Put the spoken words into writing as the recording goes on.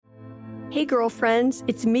Hey girlfriends,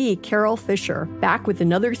 it's me, Carol Fisher, back with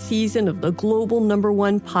another season of the global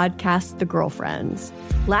 #1 podcast, The Girlfriends.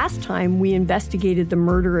 Last time, we investigated the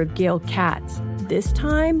murder of Gail Katz. This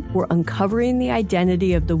time, we're uncovering the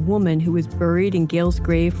identity of the woman who was buried in Gail's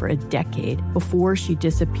grave for a decade before she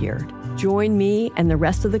disappeared. Join me and the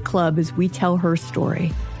rest of the club as we tell her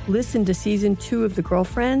story. Listen to Season 2 of The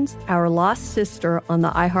Girlfriends, Our Lost Sister on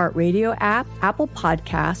the iHeartRadio app, Apple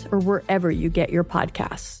Podcasts, or wherever you get your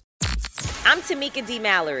podcasts. I'm Tamika D.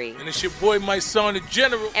 Mallory. And it's your boy, my son, the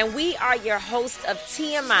General. And we are your hosts of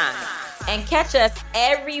TMI. And catch us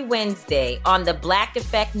every Wednesday on the Black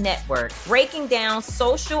Effect Network, breaking down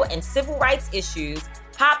social and civil rights issues,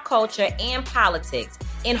 pop culture, and politics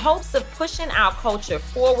in hopes of pushing our culture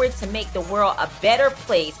forward to make the world a better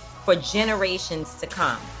place for generations to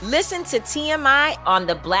come. Listen to TMI on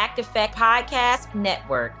the Black Effect Podcast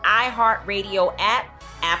Network, iHeartRadio app,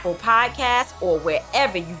 Apple Podcasts, or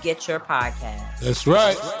wherever you get your podcasts. That's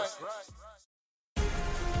right.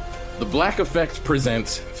 The Black Effect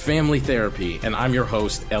presents Family Therapy, and I'm your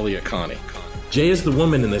host, Elliot Connie. Jay is the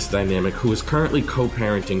woman in this dynamic who is currently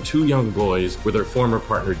co-parenting 2 young boys with her former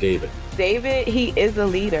partner, David. David, he is a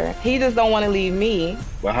leader. He just don't want to leave me.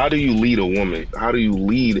 But how do you lead a woman? How do you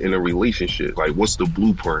lead in a relationship? Like, what's the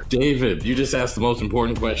blueprint? David, you just asked the most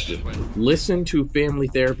important question. Listen to Family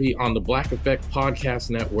Therapy on the Black Effect Podcast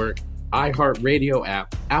Network, iHeartRadio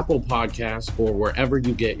app, Apple Podcasts, or wherever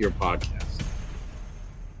you get your podcasts.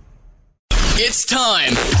 It's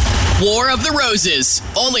time. War of the Roses,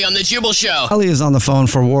 only on the Jubal Show. Ellie is on the phone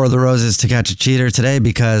for War of the Roses to catch a cheater today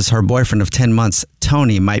because her boyfriend of 10 months,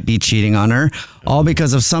 Tony, might be cheating on her, all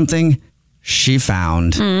because of something she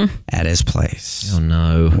found at his place. Oh,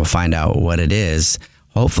 no. We'll find out what it is.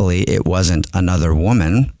 Hopefully, it wasn't another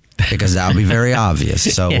woman, because that would be very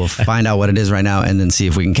obvious. So We'll find out what it is right now and then see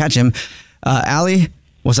if we can catch him. Allie,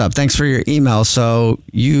 what's up? Thanks for your email. So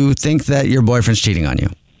you think that your boyfriend's cheating on you?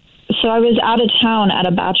 So I was out of town at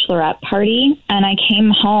a bachelorette party, and I came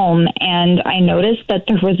home, and I noticed that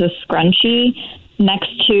there was a scrunchie next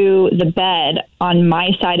to the bed on my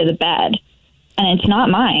side of the bed, and it's not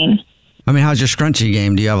mine. I mean, how's your scrunchie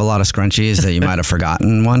game? Do you have a lot of scrunchies that you might have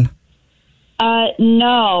forgotten one?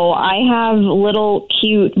 No, I have little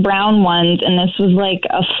cute brown ones, and this was like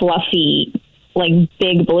a fluffy, like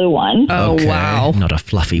big blue one. Oh, okay. Wow. Not a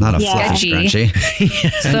fluffy one. Not a fluffy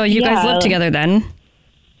scrunchie. So you guys live together then?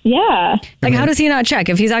 Yeah. Like, how does he not check?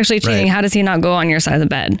 If he's actually cheating, how does he not go on your side of the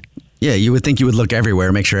bed? Yeah, you would think you would look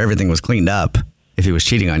everywhere, make sure everything was cleaned up if he was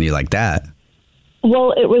cheating on you like that.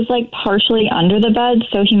 Well, it was like partially under the bed,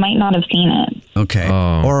 so he might not have seen it. Okay.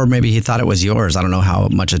 Oh. Or maybe he thought it was yours. I don't know how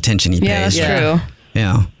much attention he pays. Yeah, that's true.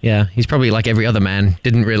 Yeah. Yeah, he's probably like every other man.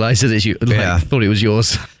 Didn't realize that it's you. Like, thought it was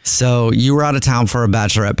yours. So you were out of town for a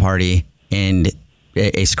bachelorette party, and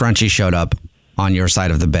a scrunchie showed up on your side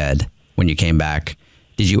of the bed when you came back.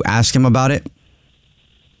 Did you ask him about it?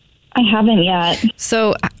 I haven't yet.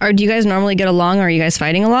 So do you guys normally get along, or are you guys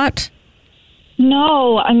fighting a lot?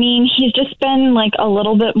 No, I mean, he's just been like a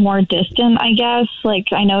little bit more distant, I guess. Like,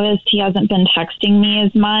 I noticed he hasn't been texting me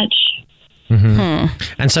as much.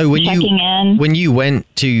 Mm-hmm. And so when you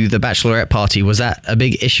went to the bachelorette party, was that a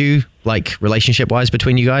big issue, like relationship-wise,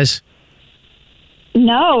 between you guys?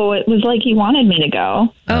 No, it was like he wanted me to go.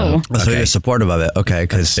 Oh. So you're supportive of it. Okay,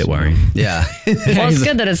 because a bit worrying. Yeah. Well, it's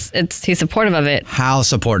good that he's supportive of it. How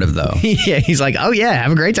supportive, though? Yeah, he's like, oh yeah,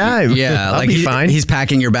 have a great time. Yeah, I'll be fine. He's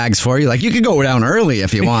packing your bags for you. Like, you could go down early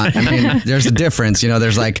if you want. I mean, there's a difference. You know,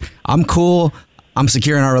 there's like, I'm cool. I'm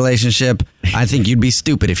secure in our relationship. I think you'd be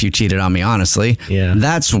stupid if you cheated on me, honestly. Yeah.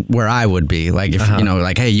 That's where I would be. Like, if, you know,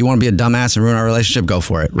 like, hey, you want to be a dumbass and ruin our relationship? Go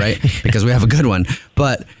for it, right? Because we have a good one.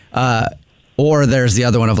 But, or there's the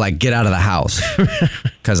other one of like, get out of the house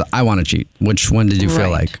because I want to cheat. Which one did you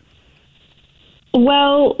feel like?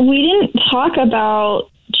 Well, we didn't talk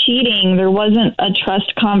about cheating. There wasn't a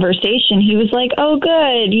trust conversation. He was like, oh,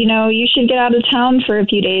 good. You know, you should get out of town for a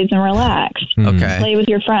few days and relax. Okay. Play with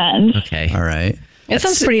your friends. Okay. All right. It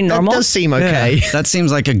sounds pretty normal. That does seem okay. Yeah, that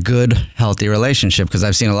seems like a good, healthy relationship because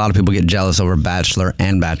I've seen a lot of people get jealous over bachelor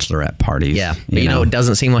and bachelorette parties. Yeah. But you know, it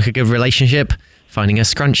doesn't seem like a good relationship. Finding a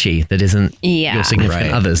scrunchie that isn't your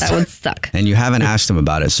significant others. That would suck. And you haven't asked him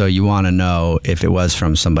about it, so you want to know if it was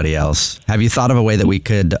from somebody else. Have you thought of a way that we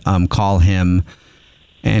could call him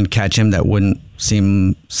and catch him that wouldn't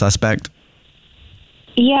seem suspect?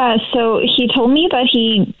 Yeah, so he told me that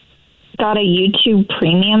he got a YouTube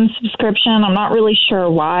premium subscription. I'm not really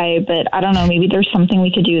sure why, but I don't know. Maybe there's something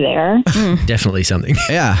we could do there. Definitely something.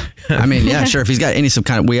 Yeah. I mean, yeah, sure. If he's got any some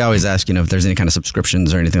kind of, we always ask, you know, if there's any kind of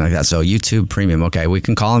subscriptions or anything like that. So YouTube premium. Okay. We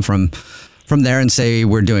can call him from from there and say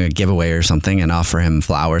we're doing a giveaway or something and offer him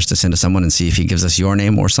flowers to send to someone and see if he gives us your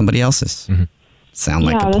name or somebody else's. Mm-hmm. Sound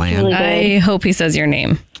like the plan? Really I hope he says your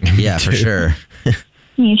name. Yeah, for sure.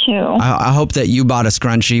 Me too. I hope that you bought a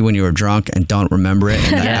scrunchie when you were drunk and don't remember it,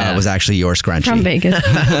 and that was actually your scrunchie. From Vegas.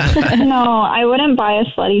 No, I wouldn't buy a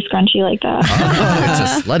slutty scrunchie like that. Oh, it's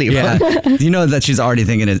a slutty one. You know that she's already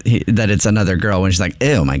thinking that it's another girl when she's like,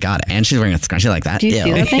 ew, my God, and she's wearing a scrunchie like that. Do you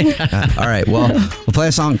see that thing? All right, well, we'll play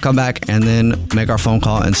a song, come back, and then make our phone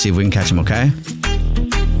call and see if we can catch him, okay?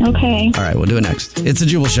 Okay. All right, we'll do it next. It's the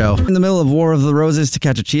Jubal Show. In the middle of War of the Roses to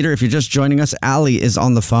catch a cheater. If you're just joining us, Allie is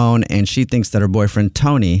on the phone, and she thinks that her boyfriend,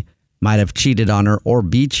 Tony, might have cheated on her or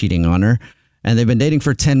be cheating on her. And they've been dating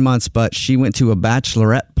for 10 months, but she went to a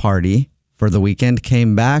bachelorette party for the weekend,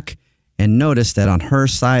 came back, and noticed that on her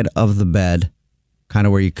side of the bed, kind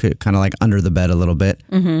of where you could, kind of like under the bed a little bit,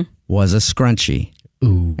 was a scrunchie.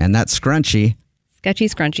 Ooh. And that scrunchie... Sketchy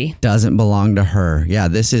scrunchie. Doesn't belong to her. Yeah,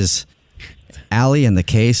 this is... Allie in the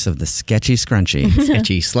case of the sketchy scrunchie.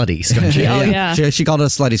 Sketchy, slutty scrunchie. Oh, yeah. She called it a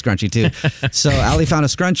slutty scrunchie, too. So Allie found a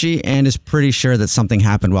scrunchie and is pretty sure that something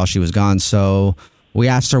happened while she was gone. So we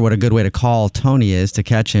asked her what a good way to call Tony is to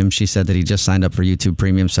catch him. She said that he just signed up for YouTube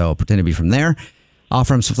Premium, so pretend to be from there.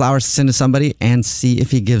 Offer him some flowers to send to somebody and see if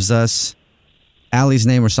he gives us Allie's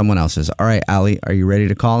name or someone else's. All right, Allie, are you ready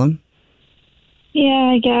to call him?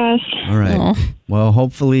 Yeah, I guess. All right. Aww. Well,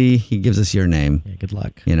 hopefully he gives us your name. Yeah, good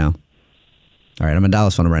luck. You know. All right, I'm going to dial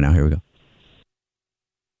his phone right now. Here we go.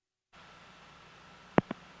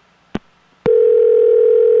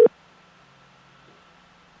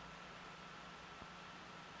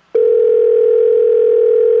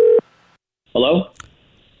 Hello?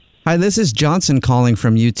 Hi, this is Johnson calling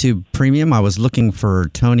from YouTube Premium. I was looking for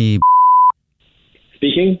Tony.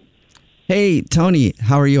 Speaking. Hey, Tony,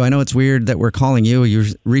 how are you? I know it's weird that we're calling you. You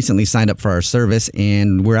recently signed up for our service,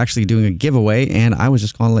 and we're actually doing a giveaway, and I was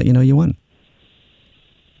just calling to let you know you won.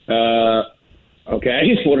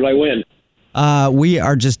 Okay. What did I win? We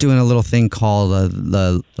are just doing a little thing called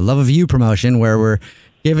the Love of You promotion, where we're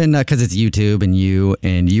giving, because it's YouTube and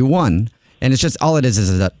you won. And it's just, all it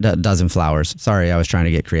is a dozen flowers. Sorry, I was trying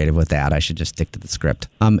to get creative with that. I should just stick to the script.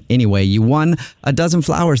 Anyway, you won a dozen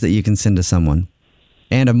flowers that you can send to someone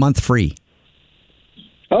and a month free.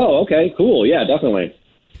 Oh, okay. Cool. Yeah, definitely.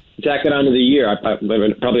 Tack it onto the year. I'm probably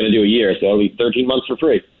going to do a year, so it'll be 13 months for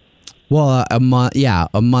free. Well, a month,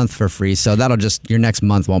 a month for free. So that'll just, your next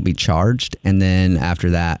month won't be charged. And then after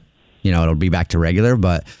that, it'll be back to regular.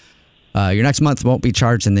 But your next month won't be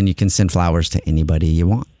charged, and then you can send flowers to anybody you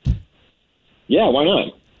want. Yeah, why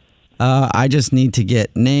not? I just need to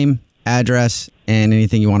get name, address, and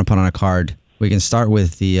anything you want to put on a card. We can start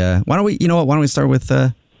with the. Why don't we start with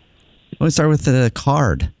the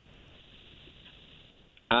card?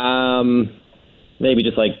 Maybe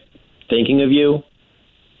just like thinking of you.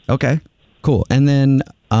 Okay, cool. And then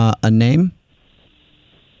a name?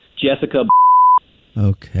 Jessica.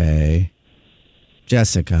 Okay.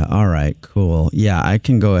 Jessica. All right, cool. Yeah, I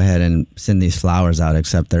can go ahead and send these flowers out,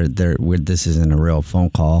 except they're weird. This isn't a real phone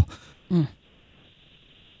call.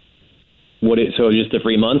 So just a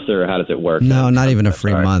free month, or how does it work? No, not even a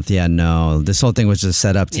free month. Yeah, no. This whole thing was just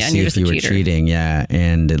set up to see if you were cheating. Yeah,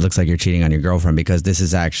 and it looks like you're cheating on your girlfriend, because this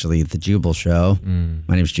is actually the Jubal Show.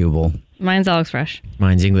 My name's Jubal. Mine's Alex Fresh.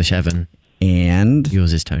 Mine's English Evan. And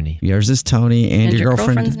yours is Tony. Yours is Tony, and your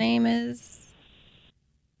girlfriend's name is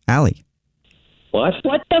Allie. What?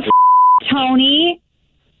 What the Tony?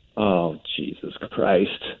 Oh, Jesus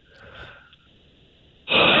Christ.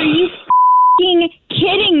 Are you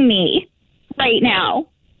kidding me right now?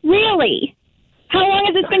 Really? How long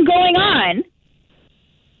has this been going on?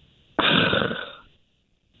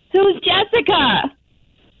 Who's Jessica?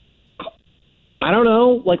 I don't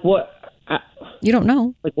know. Like, what? You don't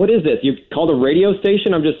know. Like, what is this? You called a radio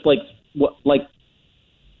station? I'm just like, what? Like,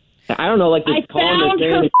 I don't know. Like, I found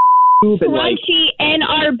her scrunchie in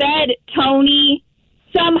our bed, Tony.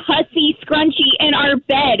 Some hussy scrunchie in our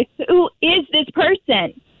bed. Who is this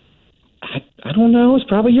person? I don't know. It's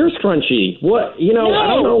probably your scrunchie. What? I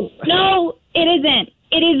don't know. No, it isn't.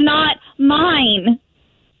 It is not mine.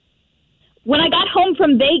 When I got home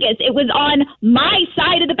from Vegas, it was on my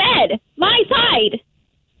side of the bed. My side.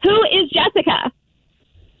 Who is Jessica?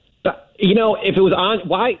 If it was on,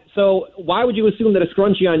 why would you assume that a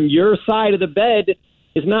scrunchie on your side of the bed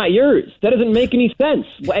is not yours? That doesn't make any sense.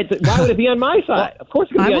 Why would it be on my side? Of course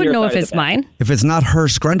it's going to be on your side. I would know if it's mine. If it's not her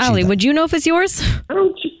scrunchie. Allie, would you know if it's yours? I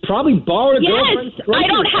don't. She probably borrowed a girlfriend's scrunchie. I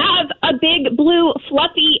don't have a big blue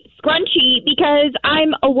fluffy scrunchie because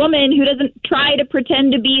I'm a woman who doesn't try to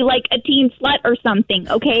pretend to be like a teen slut or something,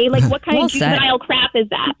 okay? Like, what kind of juvenile crap is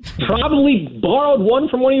that? Probably borrowed one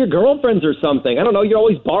from one of your girlfriends or something. I don't know. You're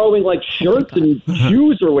always borrowing, like, shirts and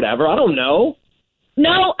shoes or whatever. I don't know.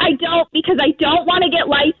 No, I don't, because I don't want to get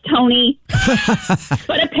lice, Tony.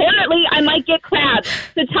 But apparently I might get crabs.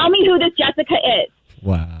 So tell me who this Jessica is.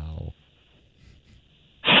 Wow.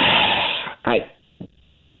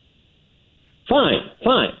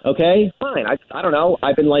 Fine, okay? Fine. I don't know.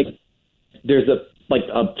 I've been, like, there's a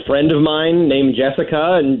friend of mine named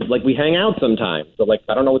Jessica, and, like, we hang out sometimes. So, like,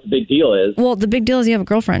 I don't know what the big deal is. Well, the big deal is you have a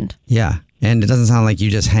girlfriend. Yeah, and it doesn't sound like you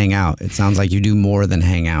just hang out. It sounds like you do more than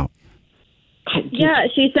hang out. Yeah,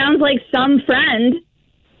 she sounds like some friend.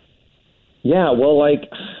 Yeah, well, like,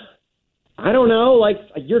 I don't know. Like,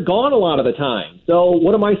 you're gone a lot of the time. So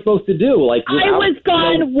what am I supposed to do? Like, I was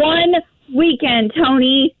gone one weekend,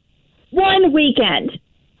 Tony. 1 weekend.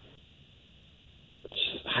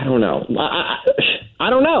 I don't know. I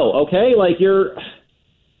don't know, okay? Like,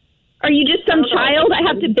 Are you just some child? I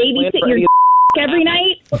have to babysit your every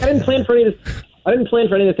night? Look, I didn't plan for any of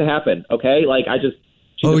this to happen, okay? Like,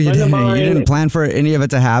 You didn't plan for any of it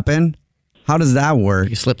to happen? How does that work?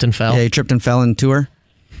 You slipped and fell? Yeah, you tripped and fell into her?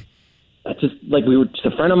 Just, like, we were just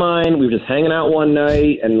a friend of mine. We were just hanging out one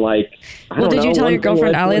night, and, like, I don't know. Did you tell your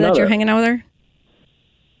girlfriend, Allie, that you're hanging out with her?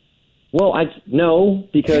 Well, no,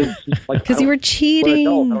 because... Because you were cheating.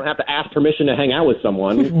 I don't have to ask permission to hang out with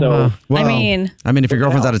someone, so... Well, I mean, if your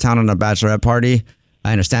girlfriend's out of town on a bachelorette party,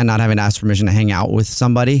 I understand not having to ask permission to hang out with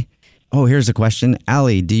somebody. Oh, here's a question.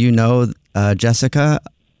 Allie, do you know Jessica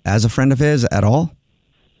as a friend of his at all?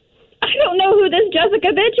 I don't know who this Jessica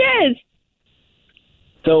bitch is.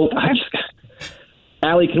 So,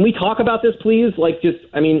 Allie, can we talk about this, please? Like, can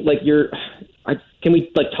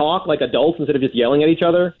we, like, talk like adults instead of just yelling at each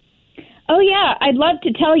other? Oh, yeah. I'd love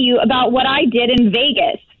to tell you about what I did in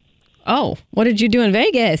Vegas. Oh, what did you do in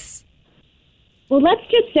Vegas? Well, let's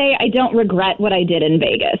just say I don't regret what I did in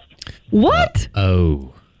Vegas. What?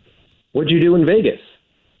 Oh. What'd you do in Vegas?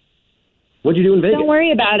 Don't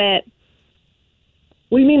worry about it.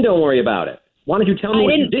 What do you mean, don't worry about it? Why don't you tell me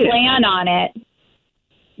what you did? I didn't plan on it.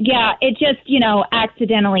 Yeah, it just,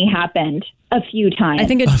 accidentally happened a few times. I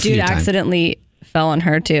think a dude accidentally fell on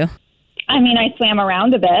her, too. I mean, I swam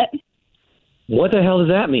around a bit. What the hell does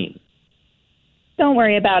that mean? Don't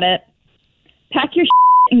worry about it. Pack your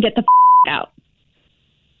and get the out.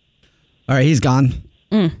 All right, he's gone.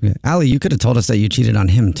 Yeah. Allie, you could have told us that you cheated on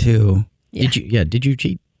him, too. Yeah. Did you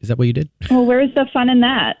cheat? Is that what you did? Well, where's the fun in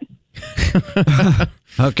that?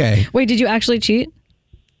 Okay. Wait, did you actually cheat?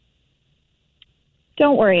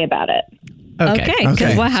 Don't worry about it. Okay,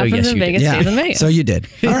 because what happens in Vegas stays in Vegas. So you did.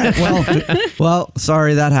 All right, well,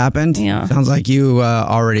 sorry that happened. Yeah. Sounds like you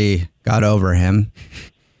already got over him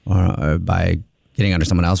or by getting under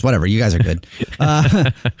someone else. Whatever, you guys are good.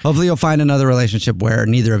 Hopefully you'll find another relationship where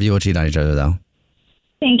neither of you will cheat on each other, though.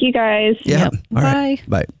 Thank you, guys. Yeah. Yep. All right.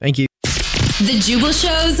 Bye. Thank you. The Jubal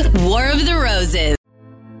Show's War of the Roses.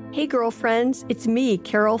 Hey girlfriends, it's me,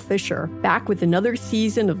 Carol Fisher, back with another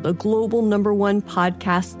season of the global #1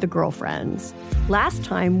 podcast, The Girlfriends. Last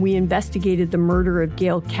time, we investigated the murder of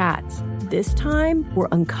Gail Katz. This time, we're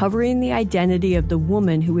uncovering the identity of the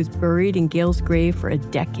woman who was buried in Gail's grave for a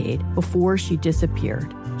decade before she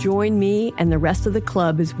disappeared. Join me and the rest of the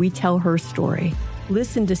club as we tell her story.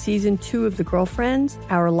 Listen to Season 2 of The Girlfriends,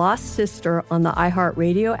 Our Lost Sister on the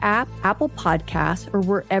iHeartRadio app, Apple Podcasts, or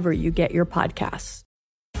wherever you get your podcasts.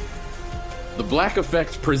 The Black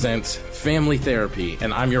Effect presents Family Therapy,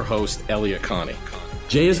 and I'm your host, Elliot Connie.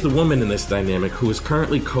 Jay is the woman in this dynamic who is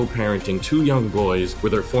currently co-parenting 2 young boys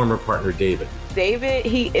with her former partner, David. David,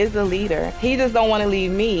 he is a leader. He just don't want to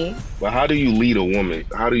leave me. But how do you lead a woman?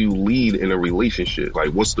 How do you lead in a relationship? Like,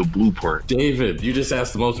 what's the blueprint? David, you just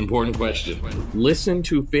asked the most important question. Listen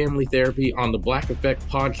to Family Therapy on the Black Effect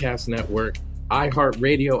Podcast Network,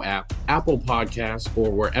 iHeartRadio app, Apple Podcasts,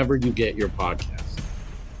 or wherever you get your podcasts.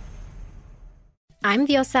 I'm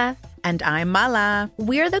Diosa. And I'm Mala.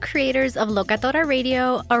 We're the creators of Locatora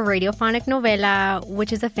Radio, a radiophonic novela,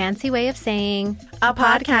 which is a fancy way of saying a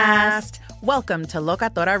podcast. Welcome to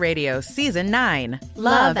Locatora Radio Season 9.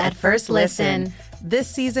 Love at First Listen. This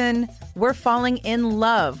season, we're falling in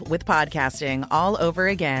love with podcasting all over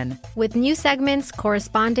again. With new segments,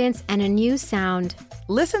 correspondence, and a new sound.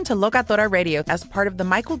 Listen to Locatora Radio as part of the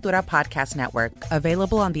My Cultura Podcast Network.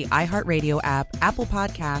 Available on the iHeartRadio app, Apple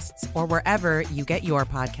Podcasts, or wherever you get your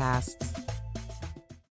podcasts.